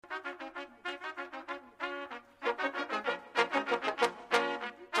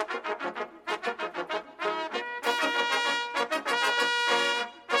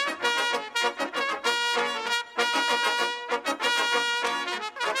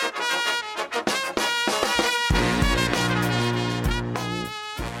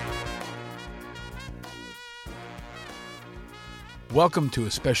Welcome to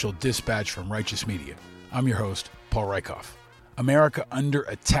a special dispatch from Righteous Media. I'm your host, Paul Rieckhoff. America under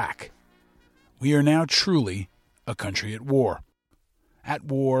attack. We are now truly a country at war. At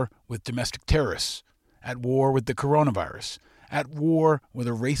war with domestic terrorists. At war with the coronavirus. At war with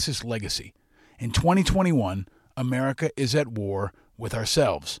a racist legacy. In 2021, America is at war with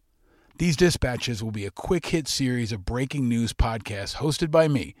ourselves. These dispatches will be a quick-hit series of breaking news podcasts hosted by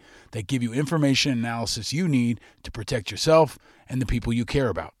me that give you information and analysis you need to protect yourself and the people you care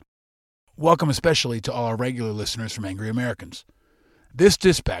about. Welcome especially to all our regular listeners from Angry Americans. This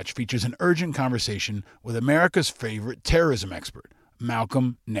dispatch features an urgent conversation with America's favorite terrorism expert,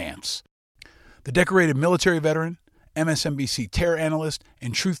 Malcolm Nance. The decorated military veteran, MSNBC terror analyst,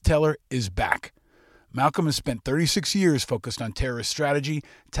 and truth teller is back. Malcolm has spent 36 years focused on terrorist strategy,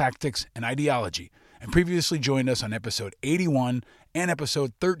 tactics, and ideology, and previously joined us on episode 81 and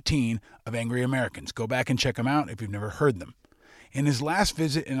episode 13 of Angry Americans. Go back and check them out if you've never heard them. In his last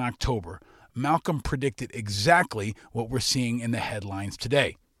visit in October, Malcolm predicted exactly what we're seeing in the headlines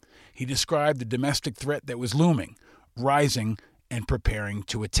today. He described the domestic threat that was looming, rising, and preparing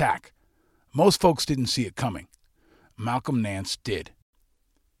to attack. Most folks didn't see it coming. Malcolm Nance did.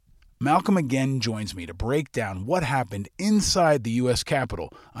 Malcolm again joins me to break down what happened inside the U.S.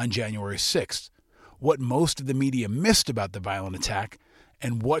 Capitol on January 6th, what most of the media missed about the violent attack,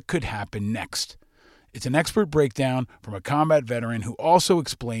 and what could happen next. It's an expert breakdown from a combat veteran who also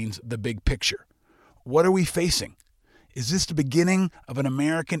explains the big picture. What are we facing? Is this the beginning of an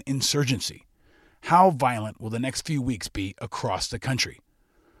American insurgency? How violent will the next few weeks be across the country?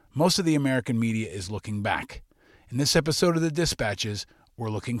 Most of the American media is looking back. In this episode of the Dispatches, we're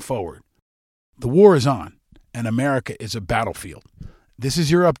looking forward. The war is on, and America is a battlefield. This is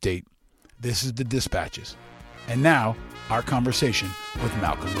your update. This is the Dispatches. And now, our conversation with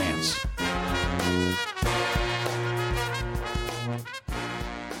Malcolm Nance.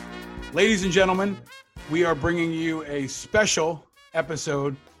 Ladies and gentlemen, we are bringing you a special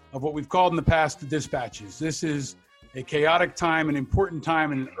episode of what we've called in the past the Dispatches. This is a chaotic time, an important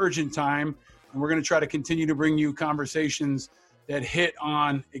time, and an urgent time, and we're going to try to continue to bring you conversations that hit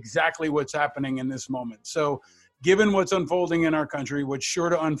on exactly what's happening in this moment. So given what's unfolding in our country, what's sure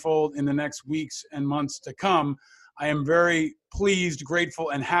to unfold in the next weeks and months to come, I am very pleased, grateful,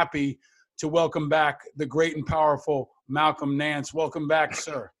 and happy to welcome back the great and powerful Malcolm Nance. Welcome back,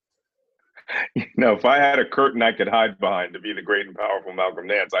 sir. You know, if I had a curtain I could hide behind to be the great and powerful Malcolm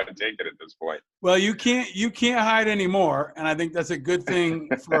Nance, I'd take it at this point. Well, you can't hide anymore, and I think that's a good thing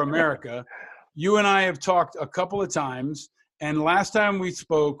for America. You and I have talked a couple of times, and last time we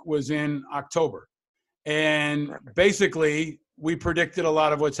spoke was in October. And basically, we predicted a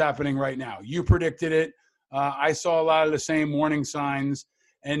lot of what's happening right now. You predicted it. I saw a lot of the same warning signs,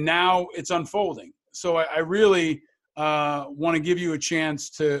 and now it's unfolding. So I really want to give you a chance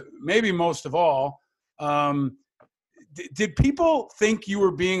to, maybe most of all, did people think you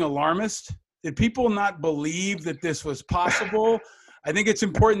were being alarmist? Did people not believe that this was possible? I think it's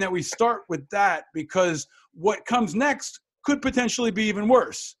important that we start with that because what comes next could potentially be even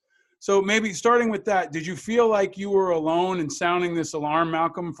worse. So maybe starting with that, did you feel like you were alone in sounding this alarm,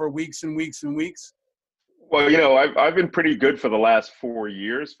 Malcolm, for weeks and weeks and weeks? Well, you know, I've been pretty good for the last 5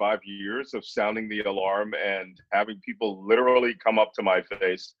 years of sounding the alarm and having people literally come up to my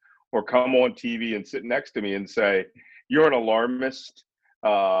face or come on TV and sit next to me and say, you're an alarmist.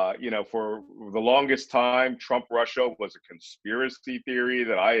 You know, for the longest time, Trump-Russia was a conspiracy theory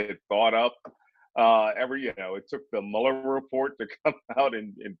that I had thought up. It took the Mueller report to come out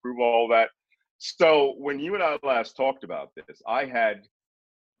and prove all that. So when you and I last talked about this,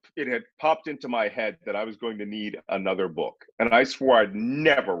 it had popped into my head that I was going to need another book. And I swore I'd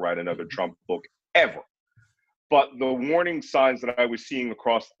never write another Trump book, ever. But the warning signs that I was seeing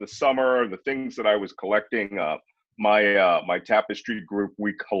across the summer, the things that I was collecting, my Tapestry group,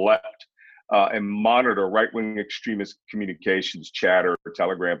 we collect and monitor right-wing extremist communications, chatter,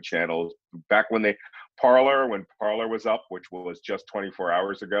 Telegram channels. Back when Parler was up, which was just 24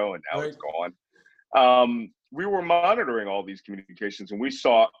 hours ago, and now It's gone. We were monitoring all these communications, and we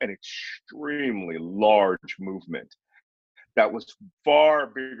saw an extremely large movement that was far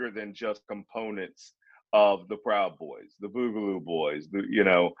bigger than just components of the Proud Boys, the Boogaloo Boys,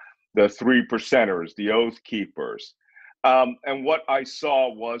 the 3%ers, the Oath Keepers. And what I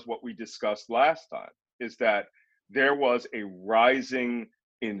saw was what we discussed last time, is that there was a rising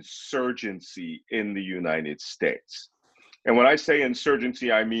insurgency in the United States. And when I say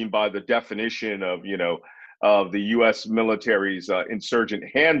insurgency, I mean by the definition of, of the U.S. military's insurgent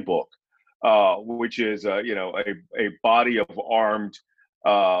handbook, which is, a body of armed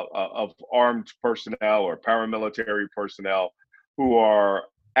personnel or paramilitary personnel who are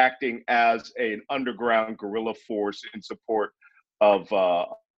acting as an underground guerrilla force in support of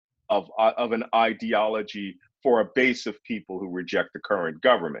an ideology for a base of people who reject the current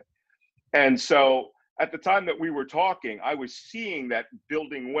government. And so at the time that we were talking, I was seeing that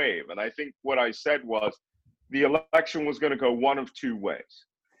building wave. And I think what I said was the election was going to go one of two ways.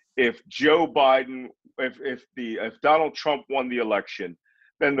 If Joe Biden, if Donald Trump won the election,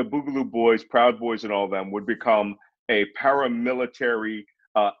 then the Boogaloo Boys, Proud Boys, and all of them would become a paramilitary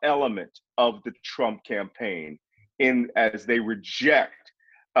element of the Trump campaign as they reject,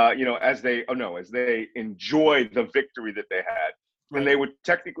 as they enjoy the victory that they had. Right. And they would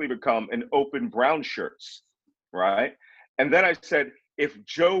technically become an open brown shirts, right? And then I said, if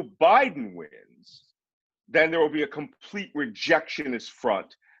Joe Biden wins, then there will be a complete rejectionist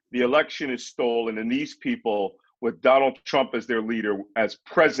front. The election is stolen, and these people, with Donald Trump as their leader, as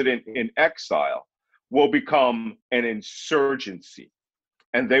president in exile, will become an insurgency.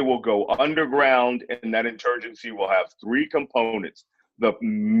 And they will go underground, and that insurgency will have three components. The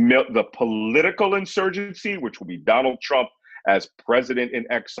political insurgency, which will be Donald Trump as president in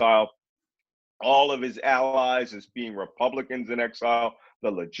exile, all of his allies as being Republicans in exile, the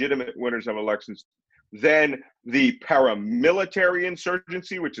legitimate winners of elections. Then the paramilitary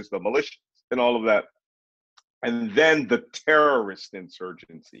insurgency, which is the militia and all of that. And then the terrorist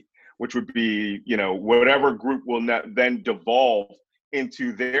insurgency, which would be, whatever group will then devolve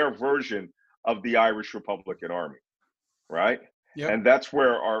into their version of the Irish Republican Army, right? Yep. And that's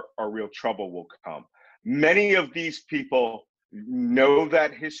where our real trouble will come. Many of these people know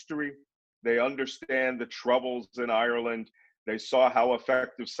that history. They understand the troubles in Ireland. They saw how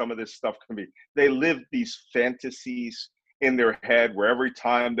effective some of this stuff can be. They live these fantasies in their head where every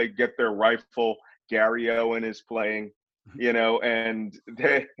time they get their rifle, Gary Owen is playing, and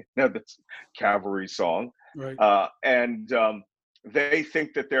that's cavalry song. Right. They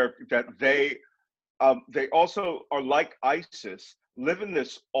think that they also are like ISIS, live in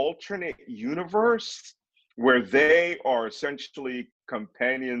this alternate universe where they are essentially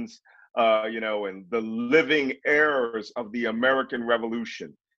companions, and the living heirs of the American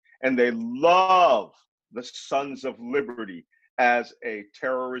Revolution. And they love the Sons of Liberty as a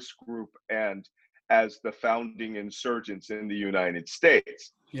terrorist group and as the founding insurgents in the United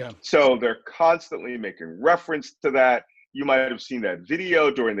States. Yeah. So they're constantly making reference to that. You might have seen that video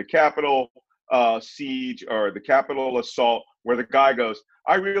during the Capitol siege or the Capitol assault where the guy goes,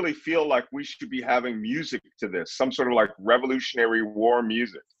 I really feel like we should be having music to this, some sort of like Revolutionary War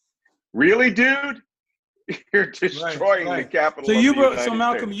music. Really, dude? You're destroying the Capitol. So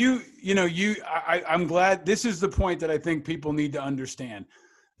Malcolm, I'm glad this is the point that I think people need to understand.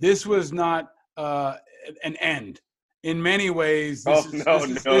 This was not an end. In many ways, this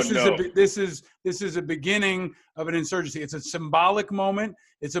is a beginning of an insurgency. It's a symbolic moment.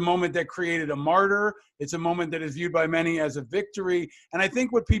 It's a moment that created a martyr. It's a moment that is viewed by many as a victory. And I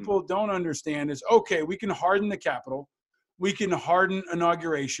think what people don't understand is, okay, we can harden the Capitol, we can harden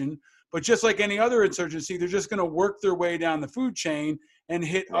inauguration, but just like any other insurgency, they're just going to work their way down the food chain and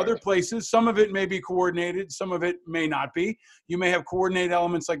hit other places. Some of it may be coordinated, some of it may not be. You may have coordinated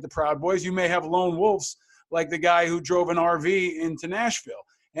elements like the Proud Boys. You may have lone wolves like the guy who drove an RV into Nashville.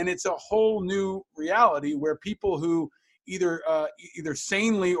 And it's a whole new reality where people who either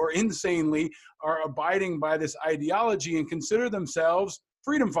sanely or insanely are abiding by this ideology and consider themselves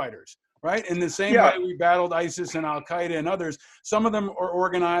freedom fighters, right? In the same way we battled ISIS and Al-Qaeda and others, some of them are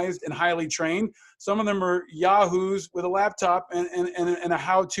organized and highly trained. Some of them are yahoos with a laptop and a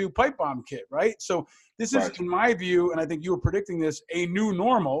how-to pipe bomb kit, right? So this is, in my view, and I think you were predicting this, a new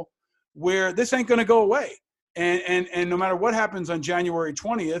normal where this ain't going to go away. And no matter what happens on January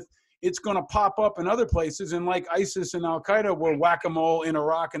 20th, it's going to pop up in other places. And like ISIS and Al-Qaeda were whack-a-mole in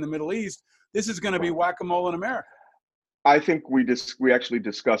Iraq and the Middle East, this is going to be whack-a-mole in America. I think we actually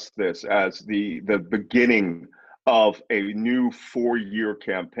discussed this as the beginning of a new 4-year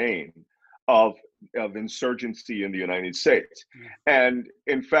campaign of insurgency in the United States. And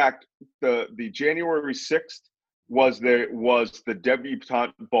in fact, the January 6th was the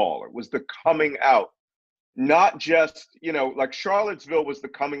debutante ball. It was the coming out. Not just, like Charlottesville was the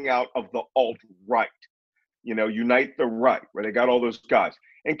coming out of the alt-right, Unite the Right, where they got all those guys.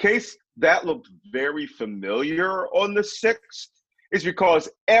 In case that looked very familiar on the 6th is because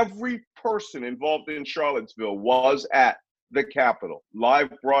every person involved in Charlottesville was at the Capitol,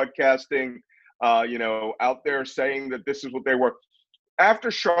 live broadcasting, out there saying that this is what they were.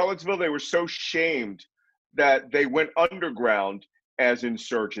 After Charlottesville, they were so shamed that they went underground as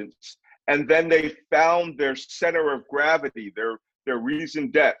insurgents. And then they found their center of gravity, their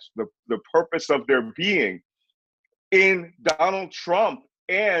reason d'etre, the purpose of their being in Donald Trump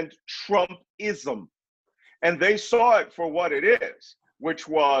and Trumpism. And they saw it for what it is, which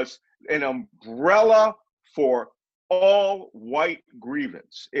was an umbrella for all white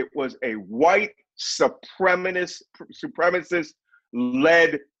grievance. It was a white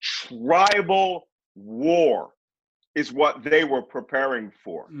supremacist-led tribal war is what they were preparing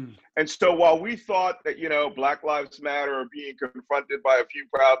for. And so while we thought that, Black Lives Matter being confronted by a few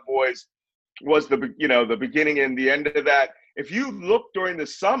Proud Boys was the beginning and the end of that, if you look during the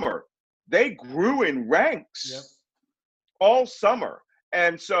summer, they grew in ranks all summer.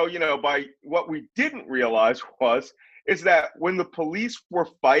 And so, by what we didn't realize is that when the police were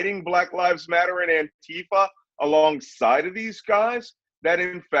fighting Black Lives Matter and Antifa alongside of these guys, that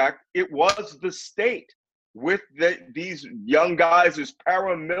in fact, it was the state with these young guys as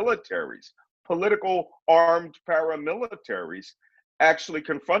paramilitaries, political armed paramilitaries, actually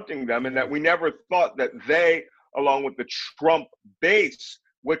confronting them, and that we never thought that they, along with the Trump base,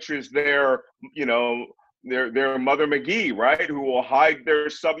 which is their Mother McGee, right, who will hide their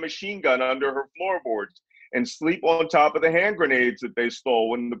submachine gun under her floorboards and sleep on top of the hand grenades that they stole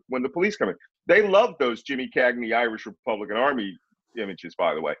when the police come in. They love those Jimmy Cagney Irish Republican Army images,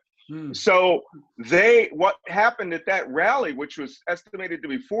 by the way. So what happened at that rally, which was estimated to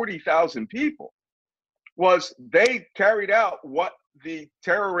be 40,000 people, was they carried out what the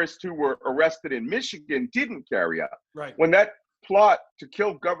terrorists who were arrested in Michigan didn't carry out. Right. When that plot to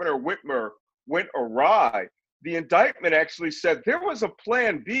kill Governor Whitmer went awry, the indictment actually said there was a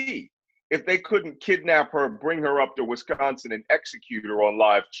plan B if they couldn't kidnap her, bring her up to Wisconsin, and execute her on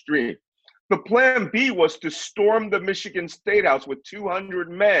live stream. The plan B was to storm the Michigan State House with 200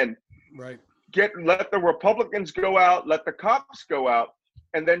 men, right? Let the Republicans go out, let the cops go out,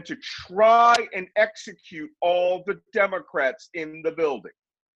 and then to try and execute all the Democrats in the building.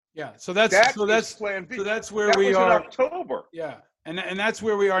 Yeah, so that's plan B. So that's where that we was are in October. Yeah, and that's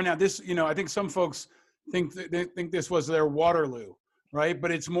where we are now. This, I think some folks think this was their Waterloo, right?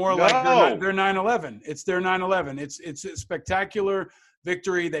 But it's more like their 9/11. It's their 9/11. It's a spectacular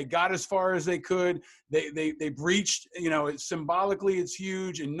victory. They got as far as they could. They breached. Symbolically it's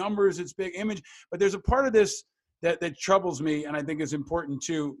huge. In numbers it's big. Image, but there's a part of this that troubles me, and I think is important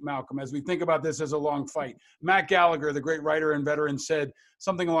too, Malcolm, as we think about this as a long fight. Matt Gallagher, the great writer and veteran, said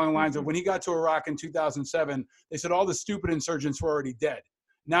something along the lines of, when he got to Iraq in 2007, they said all the stupid insurgents were already dead.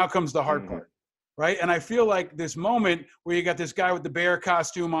 Now comes the hard part, right? And I feel like this moment where you got this guy with the bear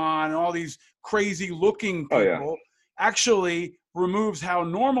costume on and all these crazy looking people actually removes how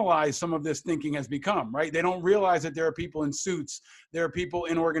normalized some of this thinking has become, right? They don't realize that there are people in suits, there are people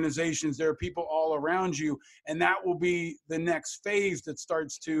in organizations, there are people all around you, and that will be the next phase that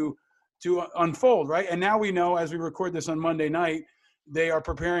starts to unfold, right? And now we know, as we record this on Monday night, they are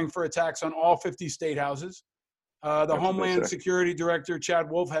preparing for attacks on all 50 state houses. The Homeland Security Director,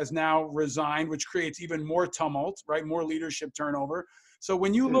 Chad Wolf, has now resigned, which creates even more tumult, right? More leadership turnover. So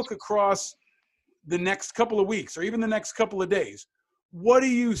when you look across the next couple of weeks or even the next couple of days, what do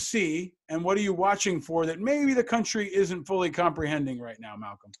you see and what are you watching for that maybe the country isn't fully comprehending right now,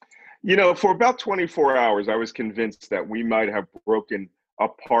 Malcolm? For about 24 hours, I was convinced that we might have broken a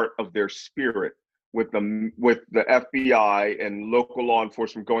part of their spirit with the FBI and local law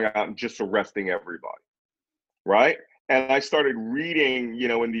enforcement going out and just arresting everybody, right? And I started reading,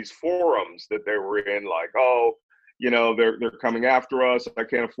 in these forums that they were in, like, they're coming after us. I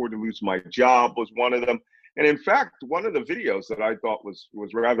can't afford to lose my job was one of them. And in fact, one of the videos that I thought was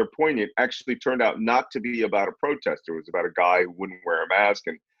rather poignant actually turned out not to be about a protester. It was about a guy who wouldn't wear a mask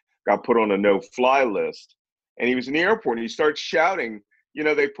and got put on a no-fly list. And he was in the airport and he started shouting,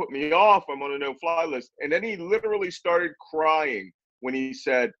 they put me off, I'm on a no-fly list. And then he literally started crying when he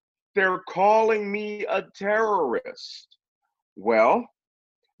said, they're calling me a terrorist. Well,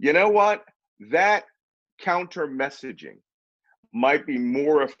 you know what? That counter messaging might be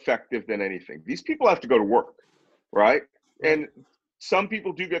more effective than anything. These people have to go to work, right? And some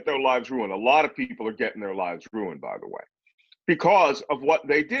people do get their lives ruined. A lot of people are getting their lives ruined, by the way, because of what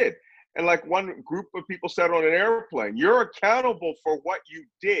they did. And like one group of people said on an airplane, you're accountable for what you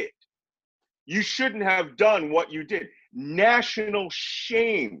did. You shouldn't have done what you did. National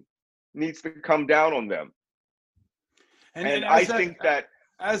shame needs to come down on them. And I think that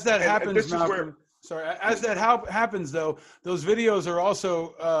As that happens, Malcolm, happens though, those videos are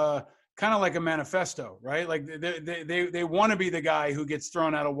also kind of like a manifesto, right? Like they want to be the guy who gets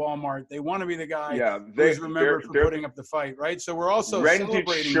thrown out of Walmart. They want to be the guy who's remembered for putting up the fight, right? So we're also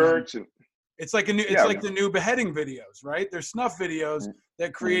celebrating shirts them. It's like the new beheading videos, right? They're snuff videos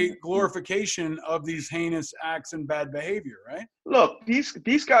that create glorification of these heinous acts and bad behavior, right? Look,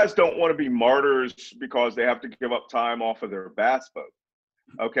 these guys don't want to be martyrs because they have to give up time off of their bass boat.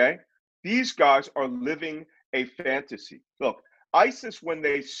 Okay? These guys are living a fantasy. Look, ISIS, when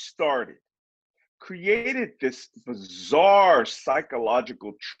they started, created this bizarre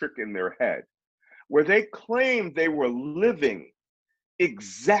psychological trick in their head where they claimed they were living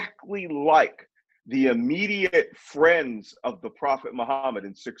exactly like the immediate friends of the Prophet Muhammad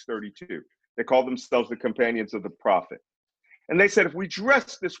in 632. They called themselves the companions of the Prophet. And they said, if we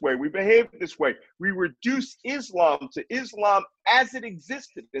dress this way, we behave this way, we reduce Islam to Islam as it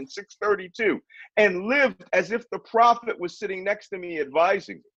existed in 632 and lived as if the Prophet was sitting next to me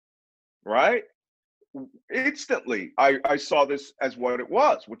advising me, right? Instantly, I saw this as what it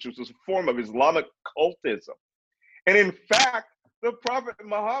was, which was a form of Islamic cultism. And in fact, the Prophet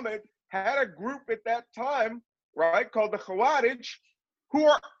Muhammad had a group at that time, right, called the Khawarij, who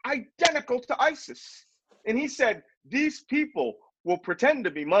are identical to ISIS. And he said, these people will pretend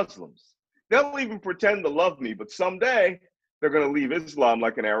to be Muslims. They'll even pretend to love me, but someday they're going to leave Islam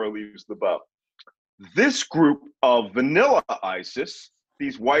like an arrow leaves the bow. This group of vanilla ISIS,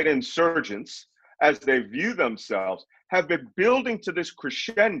 these white insurgents, as they view themselves, have been building to this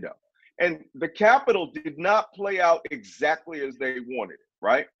crescendo. And the Capitol did not play out exactly as they wanted it,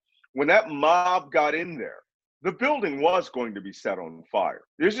 right? When that mob got in there, the building was going to be set on fire.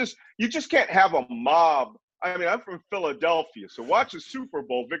 You just can't have a mob. I mean, I'm from Philadelphia, so watch a Super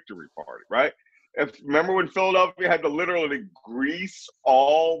Bowl victory party, right? Remember when Philadelphia had to literally grease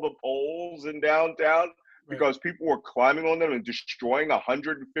all the poles in downtown because people were climbing on them and destroying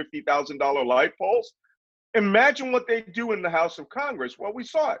 $150,000 light poles? Imagine what they do in the House of Congress. Well, we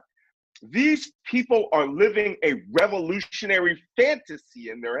saw it. These people are living a revolutionary fantasy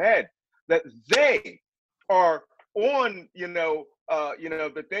in their head that they are on,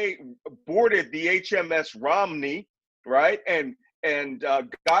 that they boarded the HMS Romney, right, and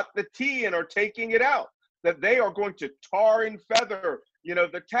got the tea and are taking it out. That they are going to tar and feather,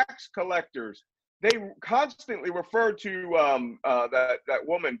 the tax collectors. They constantly refer to that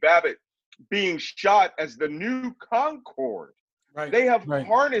woman Babbitt being shot as the new Concorde. Right. They have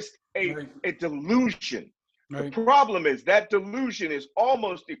harnessed a delusion. Right. The problem is that delusion is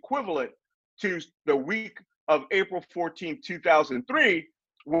almost equivalent to the week of April 14, 2003,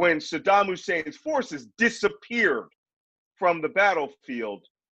 when Saddam Hussein's forces disappeared from the battlefield.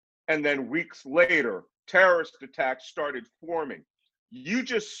 And then weeks later, terrorist attacks started forming. You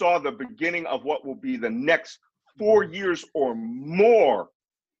just saw the beginning of what will be the next 4 years or more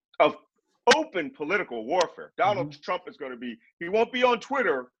of open political warfare. Donald Trump is going to be, he won't be on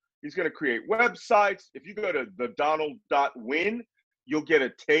Twitter. He's going to create websites. If you go to thedonald.win, you'll get a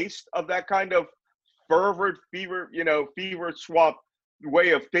taste of that kind of fever swamp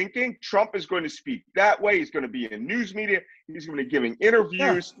way of thinking. Trump is going to speak that way. He's going to be in news media. He's going to be giving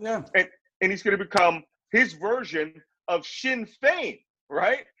interviews. And he's going to become his version of Sinn Féin,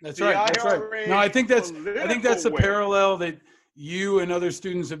 right? That's right. No, I think that's a parallel that you and other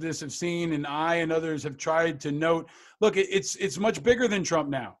students of this have seen, and I and others have tried to note. Look, it's much bigger than Trump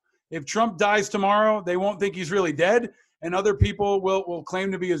now. If Trump dies tomorrow, they won't think he's really dead, and other people will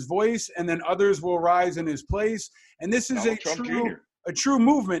claim to be his voice, and then others will rise in his place. And this is a true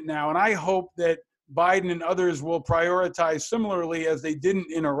movement now, and I hope that Biden and others will prioritize similarly as they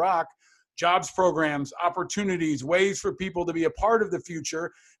didn't in Iraq, jobs programs, opportunities, ways for people to be a part of the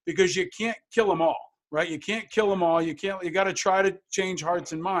future, because you can't kill them all. Right, you can't kill them all. You got to try to change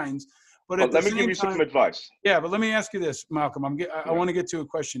hearts and minds. But let me give you some advice. Yeah, but let me ask you this, Malcolm. I want to get to a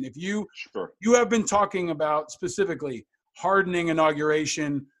question. If you have been talking about specifically hardening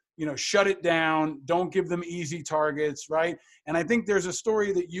inauguration, shut it down, don't give them easy targets, right? And I think there's a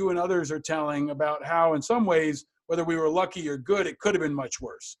story that you and others are telling about how, in some ways, whether we were lucky or good, it could have been much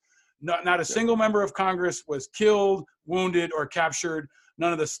worse. Not a single member of Congress was killed, wounded, or captured.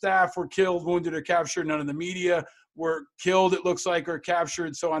 None of the staff were killed, wounded, or captured. None of the media were killed, it looks like, or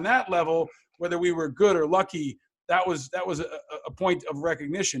captured. So on that level, whether we were good or lucky, that was a point of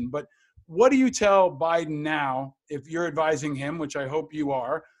recognition. But what do you tell Biden now, if you're advising him, which I hope you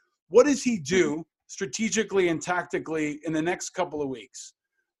are? What does he do strategically and tactically in the next couple of weeks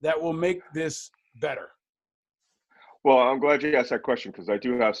that will make this better? Well, I'm glad you asked that question because I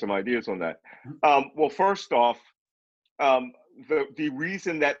do have some ideas on that. Well, first off, the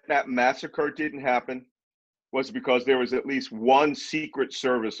reason that massacre didn't happen was because there was at least one Secret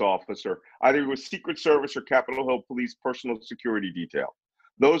Service officer, either it was Secret Service or Capitol Hill Police personal security detail.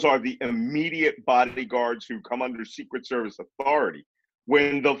 Those are the immediate bodyguards who come under Secret Service authority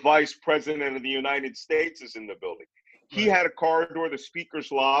when the Vice President of the United States is in the building. He had a corridor, the Speaker's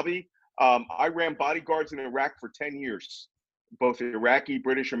lobby. I ran bodyguards in Iraq for 10 years, both Iraqi,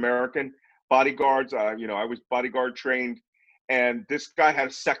 British, American bodyguards. I was bodyguard trained, and this guy had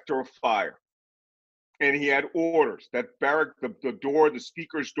a sector of fire. And he had orders that the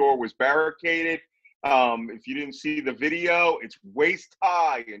Speaker's door was barricaded. If you didn't see the video, it's waist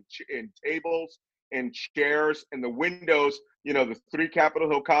high in tables and chairs, and the windows, the 3 Capitol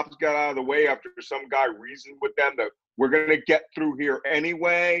Hill cops got out of the way after some guy reasoned with them that we're going to get through here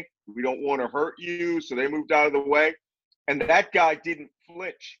anyway. We don't want to hurt you. So they moved out of the way. And that guy didn't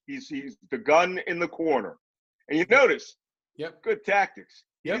flinch. He's the gun in the corner. And you notice, good tactics.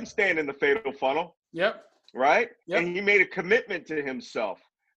 He didn't stand in the fatal funnel. Right? And he made a commitment to himself,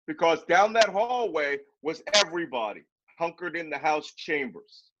 because down that hallway was everybody hunkered in the House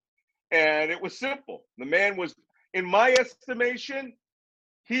chambers. And it was simple. The man was, in my estimation,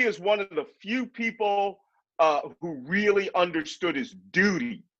 he is one of the few people who really understood his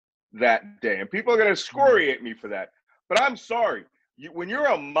duty that day. And people are going to excoriate me for that. But I'm sorry. When you're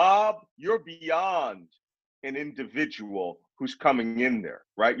a mob, you're beyond an individual who's coming in there,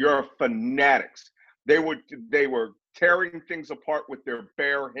 right? You're fanatics. They were tearing things apart with their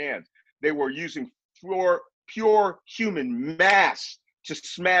bare hands. They were using pure human mass to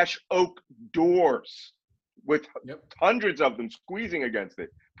smash oak doors with hundreds of them squeezing against it,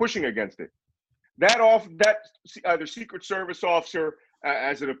 pushing against it. That either Secret Service officer,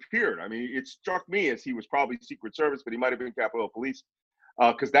 as it appeared, I mean, it struck me as he was probably Secret Service, but he might have been Capitol Police,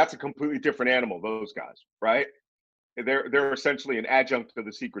 because that's a completely different animal, those guys, right? They're essentially an adjunct to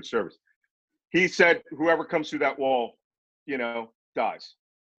the Secret Service. He said, whoever comes through that wall, dies.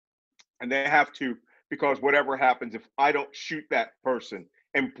 And they have to, because whatever happens, if I don't shoot that person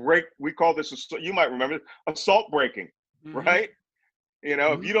and break, we call this, you might remember, assault breaking, right?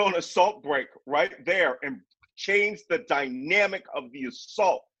 If you don't assault break right there and change the dynamic of the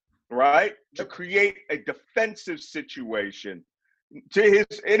assault, right? To create a defensive situation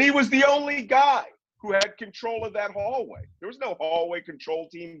and he was the only guy who had control of that hallway. There was no hallway control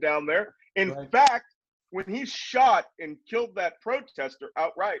team down there. In fact, when he shot and killed that protester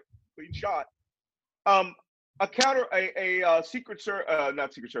outright, clean shot, a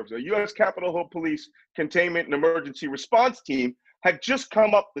U.S. Capitol Hill Police Containment and Emergency Response Team had just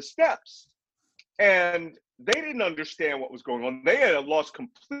come up the steps, and they didn't understand what was going on. They had lost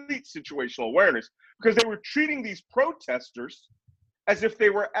complete situational awareness because they were treating these protesters as if they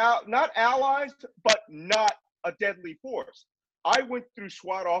were not allies, but not a deadly force. I went through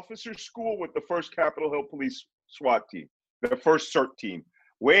SWAT officer school with the first Capitol Hill Police SWAT team, the first CERT team,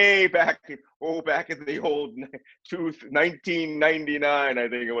 way back in the old 1999, I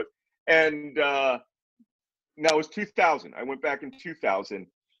think it was. And now it was 2000. I went back in 2000.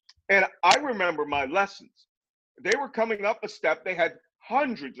 And I remember my lessons. They were coming up a step. They had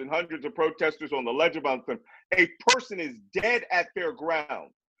hundreds and hundreds of protesters on the ledge above them. A person is dead at their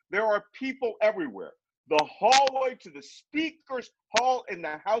ground. There are people everywhere. The hallway to the Speaker's hall in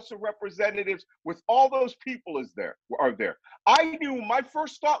the House of Representatives with all those people are there. I knew, my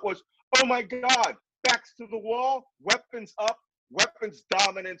first thought was, oh my God, backs to the wall, weapons up, weapons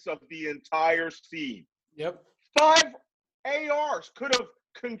dominance of the entire scene. 5 ARs could have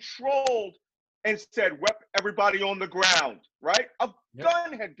controlled and said, everybody on the ground, right? A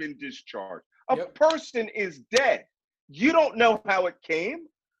gun had been discharged. A person is dead. You don't know how it came.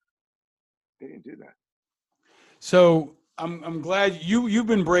 They didn't do that. So I'm glad you've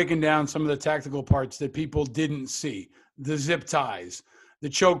been breaking down some of the tactical parts that people didn't see. The zip ties, the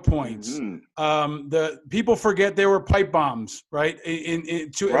choke points. The people forget there were pipe bombs, right?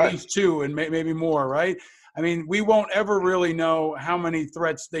 At least 2 and maybe more, right? I mean, we won't ever really know how many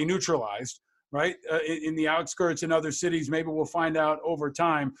threats they neutralized, right? In the outskirts in other cities, maybe we'll find out over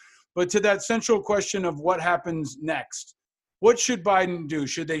time. But to that central question of what happens next, what should Biden do?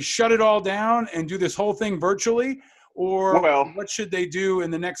 Should they shut it all down and do this whole thing virtually? Or what should they do in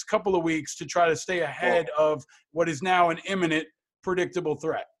the next couple of weeks to try to stay ahead of what is now an imminent, predictable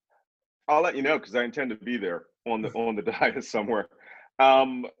threat? I'll let you know, because I intend to be there on the dais somewhere.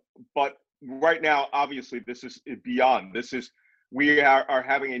 But right now, obviously, this is beyond. We are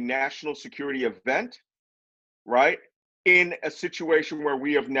having a national security event, right, in a situation where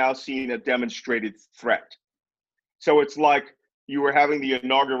we have now seen a demonstrated threat. So it's like you were having the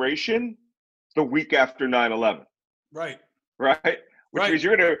inauguration the week after 9/11. Right. right? Which means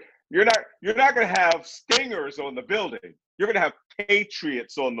you're not gonna have stingers on the building. You're gonna have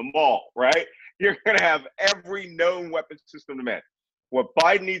patriots on the mall, right? You're gonna have every known weapon system to man. What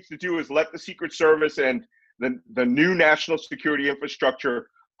Biden needs to do is let the Secret Service and the new national security infrastructure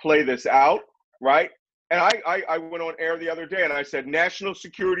play this out, right? And I went on air the other day and I said, national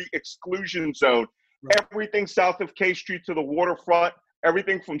security exclusion zone, right. Everything south of K Street to the waterfront,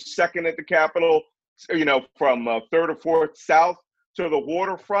 everything from 2nd at the Capitol, from 3rd or 4th south to the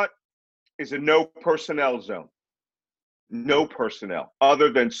waterfront is a no personnel zone. No personnel other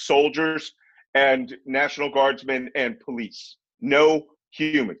than soldiers and National Guardsmen and police. No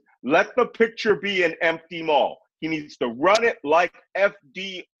humans. Let the picture be an empty mall. He needs to run it like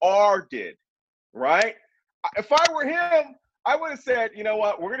FDR did, right? If I were him, I would have said, you know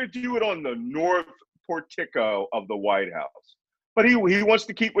what, we're going to do it on the north portico of the White House. But he wants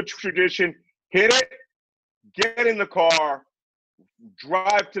to keep with tradition, hit it, get in the car,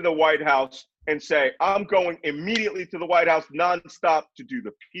 drive to the White House and say, I'm going immediately to the White House nonstop to do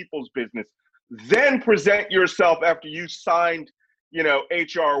the people's business. Then present yourself after you signed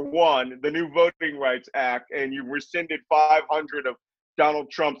H.R. 1, the new Voting Rights Act, and you rescinded 500 of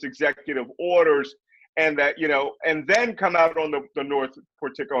Donald Trump's executive orders, and that, and then come out on the North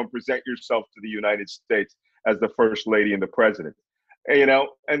Portico and present yourself to the United States as the First Lady and the President.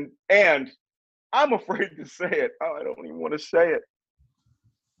 And I'm afraid to say it. Oh, I don't even want to say it.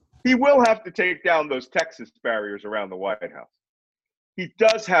 He will have to take down those Texas barriers around the White House. He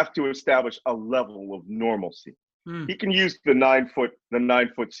does have to establish a level of normalcy. He can use the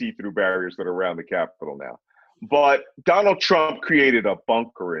 9-foot see-through barriers that are around the Capitol now. But Donald Trump created a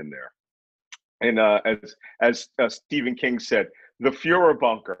bunker in there. And as Stephen King said, the Fuhrer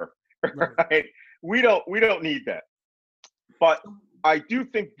bunker, right? We don't need that. But I do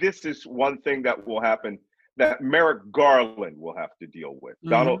think this is one thing that will happen that Merrick Garland will have to deal with.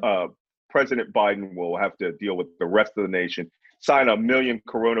 President Biden will have to deal with the rest of the nation. Sign 1 million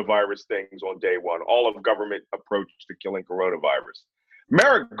coronavirus things on day one, all of government approach to killing coronavirus.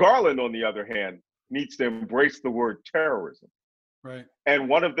 Merrick Garland, on the other hand, needs to embrace the word terrorism. Right. And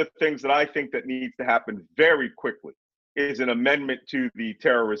one of the things that I think that needs to happen very quickly is an amendment to the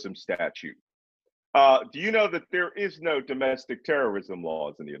terrorism statute. Do you know that there is no domestic terrorism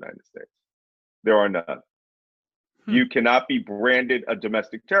laws in the United States? There are none. You cannot be branded a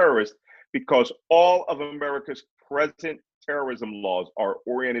domestic terrorist because all of America's present terrorism laws are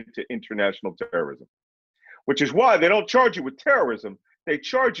oriented to international terrorism, which is why they don't charge you with terrorism. They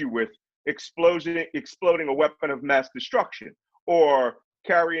charge you with exploding a weapon of mass destruction or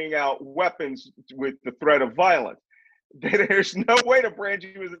carrying out weapons with the threat of violence. There's no way to brand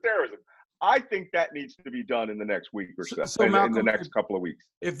you as a terrorism. I think that needs to be done in the next week or so, Malcolm, in the next couple of weeks.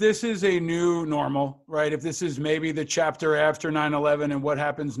 If this is a new normal, right, if this is maybe the chapter after 9/11 and what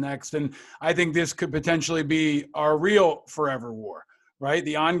happens next, and I think this could potentially be our real forever war, right?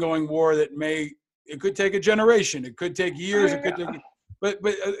 The ongoing war that it could take a generation, it could take years, it could take, but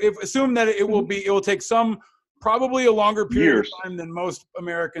assume that it will take probably a longer period of time than most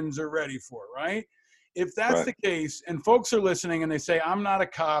Americans are ready for, right? If that's the case, and folks are listening and they say, I'm not a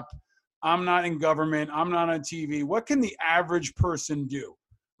cop, I'm not in government, I'm not on TV, what can the average person do,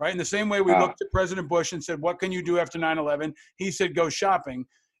 right? In the same way we looked at President Bush and said, what can you do after 9/11? He said, go shopping.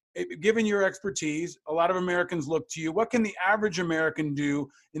 Given your expertise, a lot of Americans look to you. What can the average American do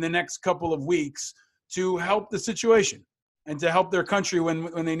in the next couple of weeks to help the situation and to help their country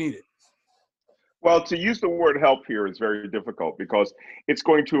when they need it? Well, to use the word help here is very difficult because it's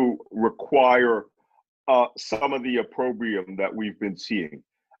going to require some of the opprobrium that we've been seeing.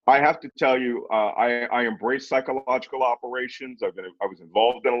 I have to tell you, I embrace psychological operations. I was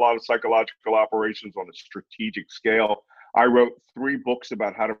involved in a lot of psychological operations on a strategic scale. I wrote 3 books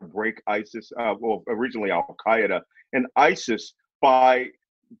about how to break ISIS, originally Al Qaeda, and ISIS by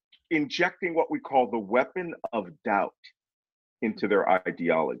injecting what we call the weapon of doubt into their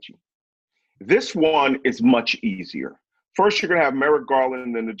ideology. This one is much easier. First, you're going to have Merrick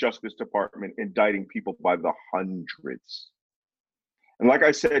Garland and the Justice Department indicting people by the hundreds. And like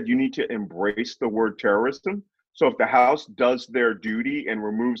I said, you need to embrace the word terrorism. So if the House does their duty and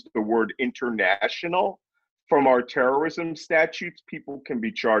removes the word international from our terrorism statutes, people can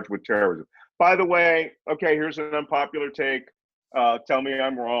be charged with terrorism. By the way, okay, here's an unpopular take. Tell me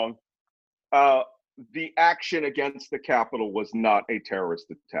I'm wrong. The action against the Capitol was not a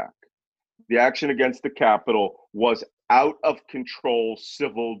terrorist attack. The action against the Capitol was out of control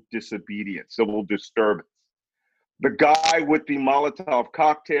civil disobedience, civil disturbance. The guy with the Molotov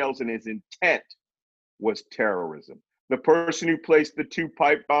cocktails and his intent was terrorism. The person who placed the 2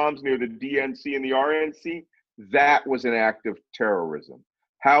 pipe bombs near the DNC and the RNC, that was an act of terrorism.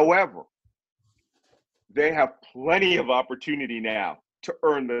 However, they have plenty of opportunity now to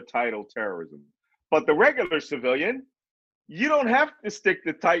earn the title terrorism. But the regular civilian, you don't have to stick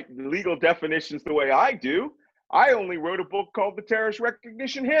to tight legal definitions the way I do. I only wrote a book called the Terrorist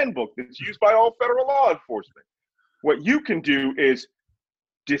Recognition Handbook that's used by all federal law enforcement. What you can do is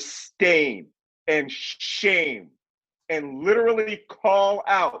disdain and shame and literally call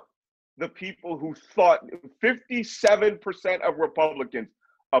out the people who thought 57% of Republicans,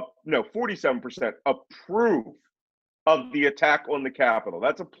 47% approve of the attack on the Capitol.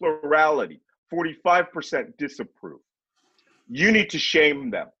 That's a plurality. 45% disapprove. You need to shame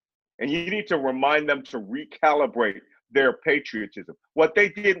them, and you need to remind them to recalibrate their patriotism. What they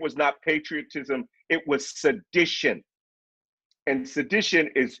did was not patriotism, it was sedition. And sedition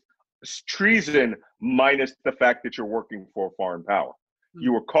is treason minus the fact that you're working for a foreign power.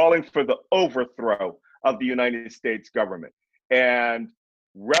 You were calling for the overthrow of the United States government. And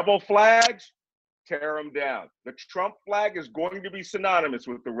rebel flags, tear them down. The Trump flag is going to be synonymous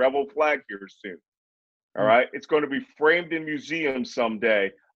with the rebel flag here soon. All right? It's going to be framed in museums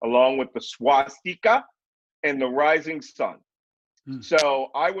someday, along with the swastika and the rising sun. So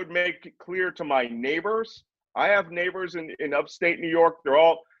I would make it clear to my neighbors. I have neighbors in upstate New York. They're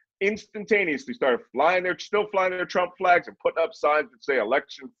all instantaneously started still flying their Trump flags and putting up signs that say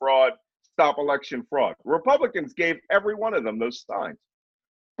election fraud, stop election fraud. Republicans gave every one of them those signs.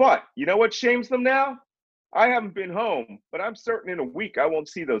 But you know what shames them now? I haven't been home, but I'm certain in a week I won't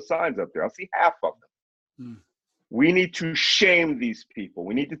see those signs up there. I'll see half of them. We need to shame these people.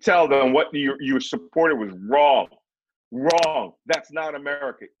 We need to tell them what you supported was wrong. Wrong. That's not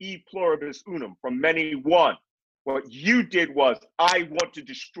America. E pluribus unum, from many one. What you did was, I want to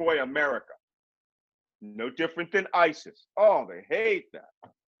destroy America. No different than ISIS. Oh, they hate that.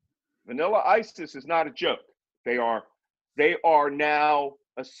 Vanilla ISIS is not a joke. They are now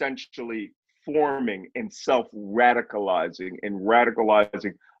essentially forming and self-radicalizing and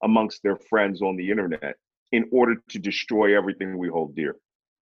radicalizing amongst their friends on the internet in order to destroy everything we hold dear.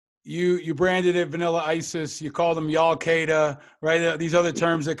 You branded it Vanilla ISIS. You called them Al Qaeda, right? These other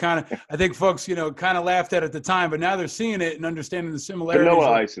terms that kind of, I think folks, kind of laughed at the time, but now they're seeing it and understanding the similarities.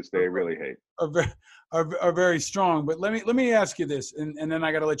 Vanilla ISIS, they really hate. Are very strong. But let me ask you this, and then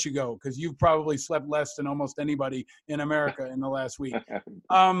I got to let you go because you've probably slept less than almost anybody in America in the last week.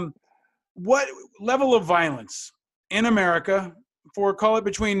 What level of violence in America call it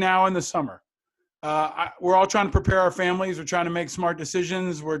between now and the summer? We're all trying to prepare our families. We're trying to make smart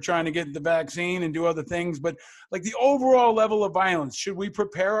decisions. We're trying to get the vaccine and do other things. But like the overall level of violence, should we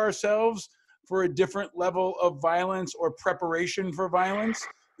prepare ourselves for a different level of violence or preparation for violence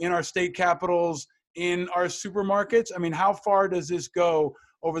in our state capitals, in our supermarkets? I mean, how far does this go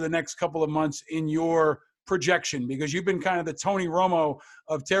over the next couple of months in your projection? Because you've been kind of the Tony Romo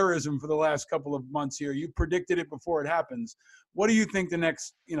of terrorism for the last couple of months here. You predicted it before it happens. What do you think the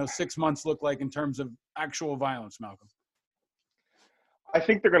next 6 months look like in terms of actual violence, Malcolm? I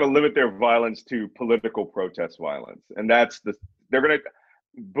think they're going to limit their violence to political protest violence. And they're going to,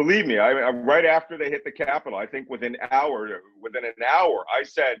 believe me, right after they hit the Capitol, I think within an hour, I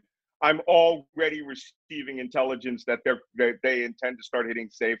said, I'm already receiving intelligence that they intend to start hitting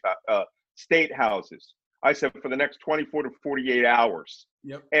state houses. I said for the next 24 to 48 hours.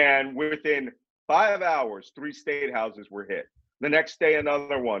 Yep. And within 5 hours, 3 state houses were hit. The next day,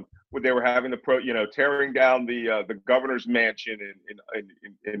 another one where they were having tearing down the governor's mansion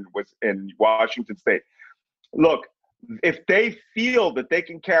in Washington State. Look, if they feel that they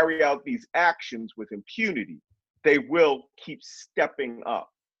can carry out these actions with impunity, they will keep stepping up.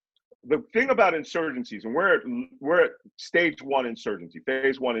 The thing about insurgencies, and we're at stage 1 insurgency,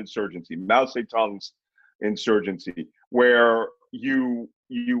 phase 1 insurgency, Mao Zedong's insurgency, where you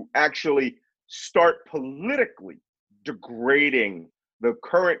actually start politically degrading the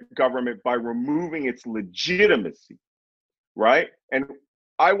current government by removing its legitimacy, right? And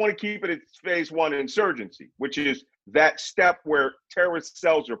I want to keep it at phase 1 insurgency, which is that step where terrorist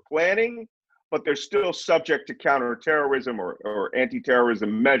cells are planning, but they're still subject to counterterrorism or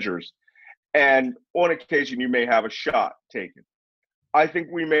anti-terrorism measures. And on occasion, you may have a shot taken. I think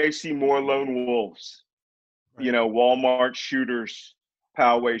we may see more lone wolves, right. Walmart shooters,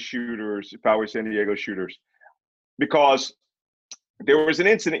 Poway San Diego shooters, because there was an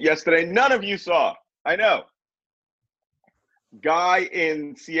incident yesterday none of you saw. I know. Guy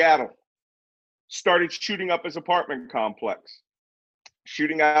in Seattle started shooting up his apartment complex,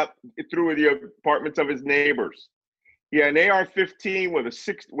 shooting out through the apartments of his neighbors. He had an AR-15 with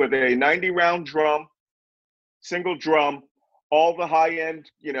a 90-round drum, single drum, all the high-end,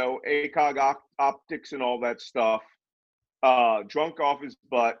 ACOG optics and all that stuff, drunk off his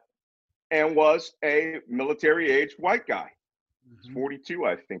butt, and was a military-aged white guy. 42,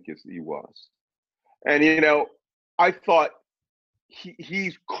 I think he was. And, I thought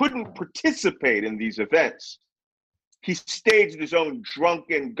he couldn't participate in these events. He staged his own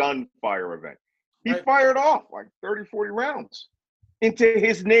drunken gunfire event. He fired off like 30, 40 rounds into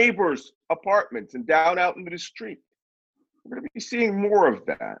his neighbors' apartments and down out into the street. We're going to be seeing more of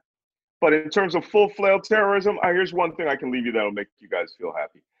that. But in terms of full-fledged terrorism, here's one thing I can leave you that'll make you guys feel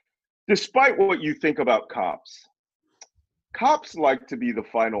happy. Despite what you think about cops like to be the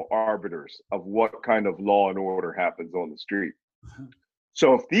final arbiters of what kind of law and order happens on the street.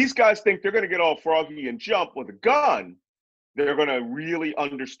 So if these guys think they're going to get all froggy and jump with a gun, they're going to really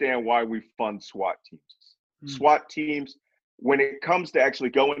understand why we fund SWAT teams. SWAT teams, when it comes to actually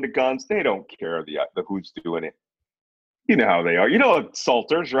going to guns, they don't care the who's doing it. You know how they are. You know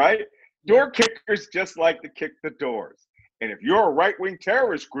assaulters, right? Door kickers just like to kick the doors. And if you're a right-wing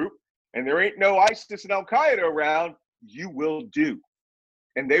terrorist group and there ain't no ISIS and Al-Qaeda around, you will do.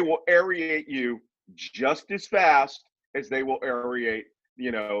 And they will aerate you just as fast as they will aerate,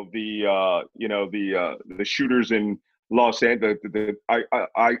 the shooters in Los Angeles, the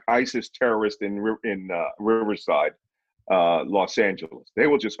ISIS terrorists in Riverside, Los Angeles. They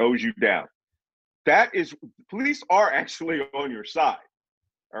will just hose you down. Police are actually on your side.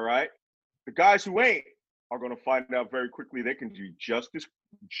 All right. The guys who ain't are going to find out very quickly they can be just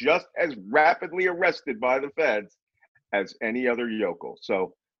as rapidly arrested by the feds as any other yokel.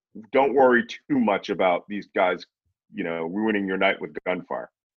 So don't worry too much about these guys, ruining your night with gunfire.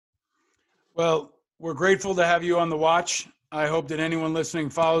 Well, we're grateful to have you on The Watch. I hope that anyone listening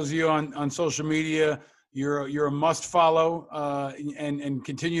follows you on social media. You're a must follow, and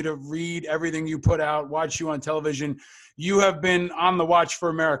continue to read everything you put out, watch you on television. You have been on The Watch for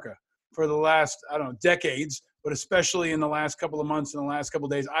America for the last, decades, but especially in the last couple of months and the last couple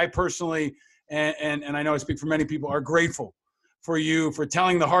of days. I personally, and I know I speak for many people, are grateful for you for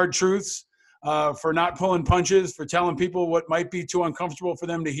telling the hard truths, for not pulling punches, for telling people what might be too uncomfortable for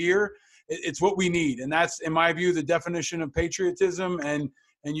them to hear. It's what we need. And that's, in my view, the definition of patriotism. And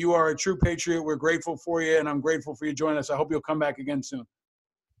you are a true patriot. We're grateful for you, and I'm grateful for you joining us. I hope you'll come back again soon.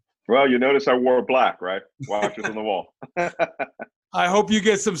 Well, you notice I wore black, right? Watches on the wall. I hope you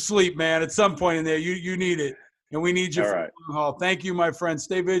get some sleep, man, at some point in there. You need it, and we need you for the long haul. Thank you, my friend.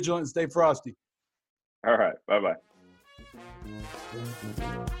 Stay vigilant and stay frosty. All right. Bye-bye.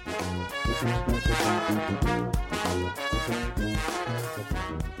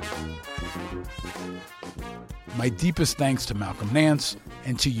 My deepest thanks to Malcolm Nance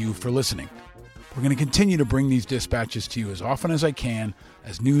and to you for listening. We're going to continue to bring these dispatches to you as often as I can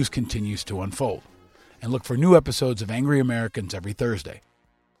as news continues to unfold. And look for new episodes of Angry Americans every Thursday.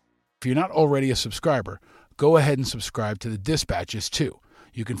 If you're not already a subscriber, go ahead and subscribe to the Dispatches too.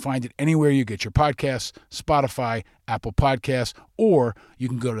 You can find it anywhere you get your podcasts, Spotify, Apple Podcasts, or you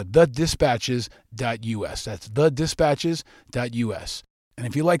can go to thedispatches.us. That's thedispatches.us. And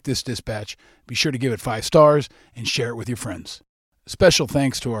if you like this dispatch, be sure to give it 5 stars and share it with your friends. Special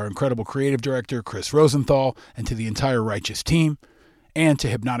thanks to our incredible creative director, Chris Rosenthal, and to the entire Righteous team, and to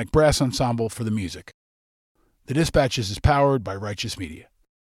Hypnotic Brass Ensemble for the music. The Dispatches is powered by Righteous Media.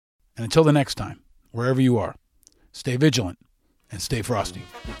 And until the next time, wherever you are, stay vigilant and stay frosty.